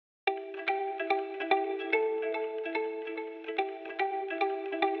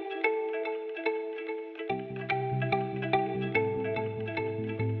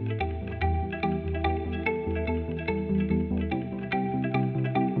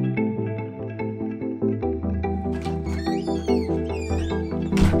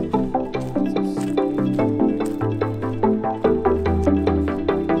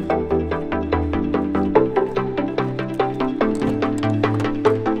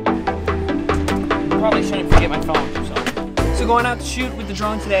get my phone. So going out to shoot with the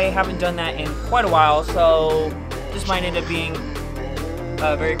drone today, haven't done that in quite a while, so this might end up being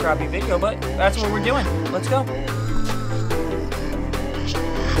a very crappy video, but that's what we're doing. Let's go.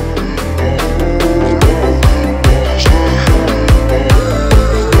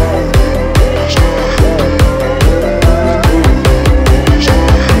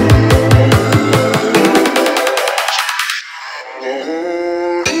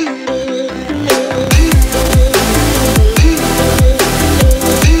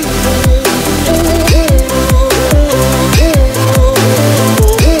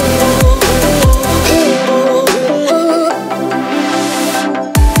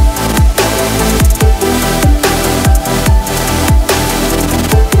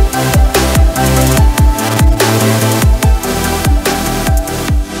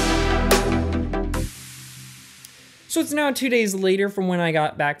 So it's now 2 days later from when I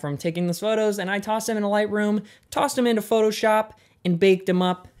got back from taking those photos, and I tossed them in a Lightroom, tossed them into Photoshop, and baked them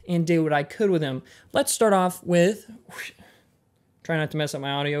up and did what I could with them. Let's start off with, try not to mess up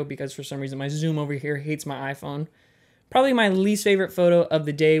my audio because for some reason my Zoom over here hates my iPhone. Probably my least favorite photo of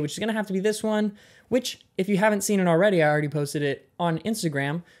the day, which is gonna have to be this one, which if you haven't seen it already, I already posted it on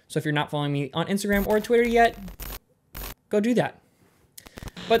Instagram. So if you're not following me on Instagram or Twitter yet, go do that.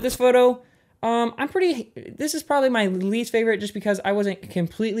 But this photo, this is probably my least favorite just because I wasn't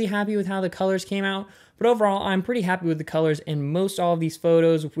completely happy with how the colors came out. But overall, I'm pretty happy with the colors in most all of these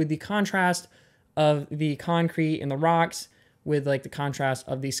photos, with the contrast of the concrete and the rocks, with like the contrast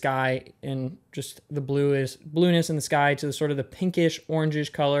of the sky and just the blueness in the sky to the sort of the pinkish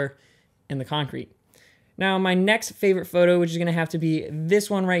orangish color in the concrete. Now, my next favorite photo, which is gonna have to be this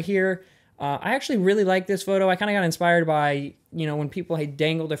one right here. I actually really like this photo. I kind of got inspired by, you know, when people had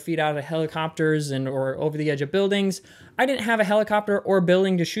dangled their feet out of helicopters or over the edge of buildings. I didn't have a helicopter or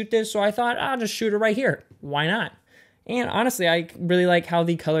building to shoot this, so I thought I'll just shoot it right here. Why not? And honestly, I really like how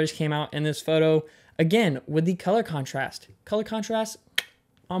the colors came out in this photo. Again, with the color contrast. Color contrast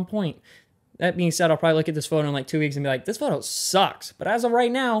on point. That being said, I'll probably look at this photo in like 2 weeks and be like, this photo sucks. But as of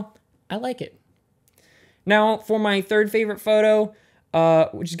right now, I like it. Now, for my third favorite photo,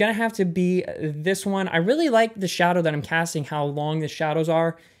 which is gonna have to be this one. I really like the shadow that I'm casting, how long the shadows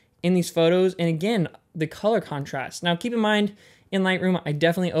are in these photos. And again, the color contrast. Now keep in mind, in Lightroom, I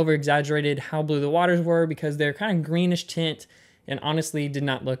definitely over-exaggerated how blue the waters were because they're kind of greenish tint and honestly did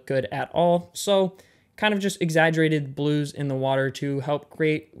not look good at all. So kind of just exaggerated blues in the water to help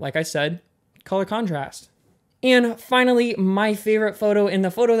create, like I said, color contrast. And finally, my favorite photo, and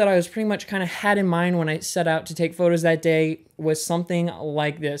the photo that I was pretty much kind of had in mind when I set out to take photos that day, was something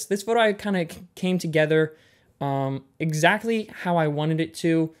like this. This photo I kind of came together exactly how I wanted it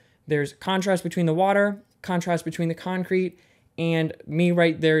to. There's contrast between the water, contrast between the concrete, and me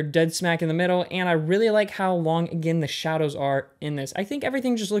right there dead smack in the middle. And I really like how long, again, the shadows are in this. I think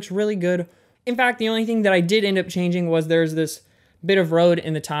everything just looks really good. In fact, the only thing that I did end up changing was there's this bit of road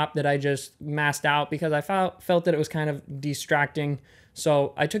in the top that I just masked out because I felt that it was kind of distracting.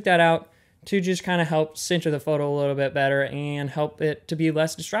 So I took that out to just kind of help center the photo a little bit better and help it to be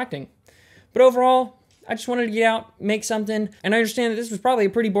less distracting. But overall, I just wanted to get out, make something, and I understand that this was probably a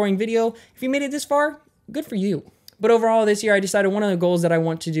pretty boring video. If you made it this far, good for you. But overall, this year I decided one of the goals that I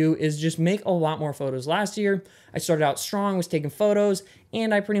want to do is just make a lot more photos. Last year, I started out strong, was taking photos,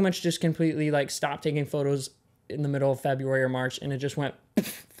 and I pretty much just completely like stopped taking photos in the middle of February or March, and it just went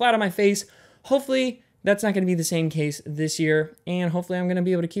flat on my face. Hopefully that's not going to be the same case this year, and hopefully I'm going to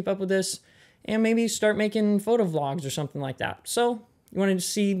be able to keep up with this and maybe start making photo vlogs or something like that. So you wanted to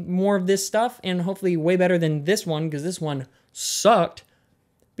see more of this stuff and hopefully way better than this one, because this one sucked,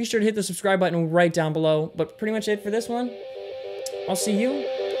 be sure to hit the subscribe button right down below. But pretty much it for this one. I'll see you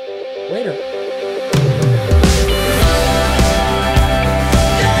later.